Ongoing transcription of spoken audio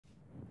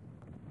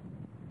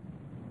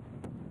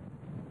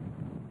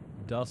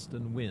Dust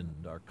and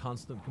wind are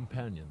constant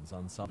companions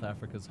on South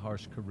Africa's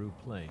harsh Karoo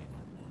plain.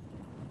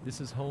 This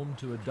is home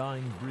to a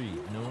dying breed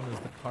known as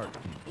the cart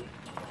people.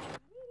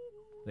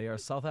 They are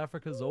South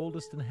Africa's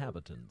oldest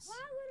inhabitants.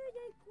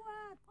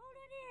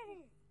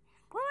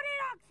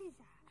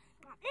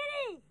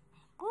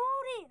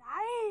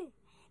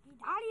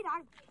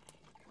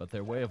 But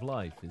their way of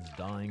life is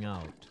dying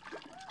out.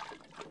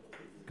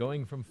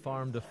 Going from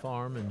farm to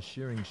farm and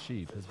shearing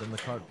sheep has been the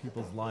cart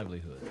people's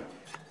livelihood.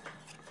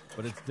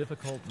 But it's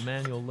difficult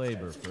manual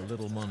labor for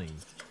little money.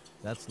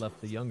 That's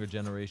left the younger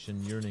generation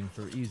yearning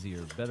for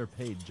easier, better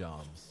paid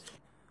jobs.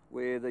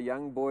 Where the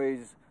young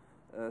boys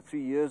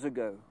 3 years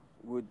ago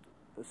would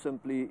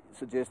simply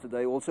suggest that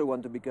they also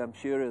want to become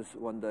shearers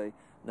one day.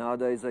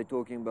 Nowadays they're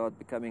talking about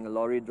becoming a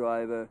lorry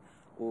driver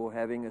or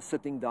having a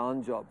sitting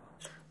down job.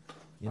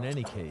 In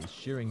any case,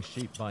 shearing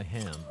sheep by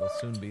hand will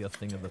soon be a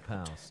thing of the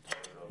past.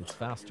 It's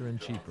faster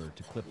and cheaper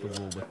to clip the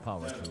wool with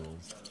power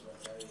tools.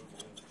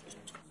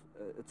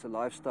 It's a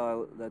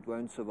lifestyle that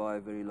won't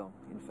survive very long.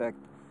 In fact,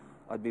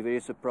 I'd be very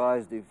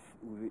surprised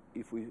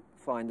if we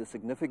find a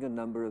significant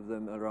number of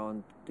them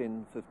around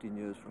 10, 15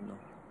 years from now.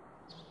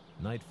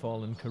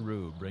 Nightfall in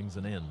Karoo brings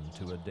an end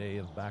to a day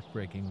of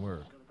backbreaking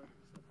work.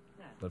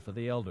 But for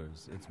the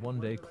elders, it's one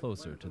day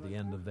closer to the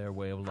end of their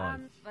way of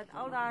life. Wat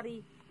al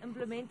daardie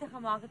implemente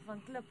gemaak het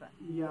van klippe.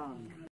 Ja.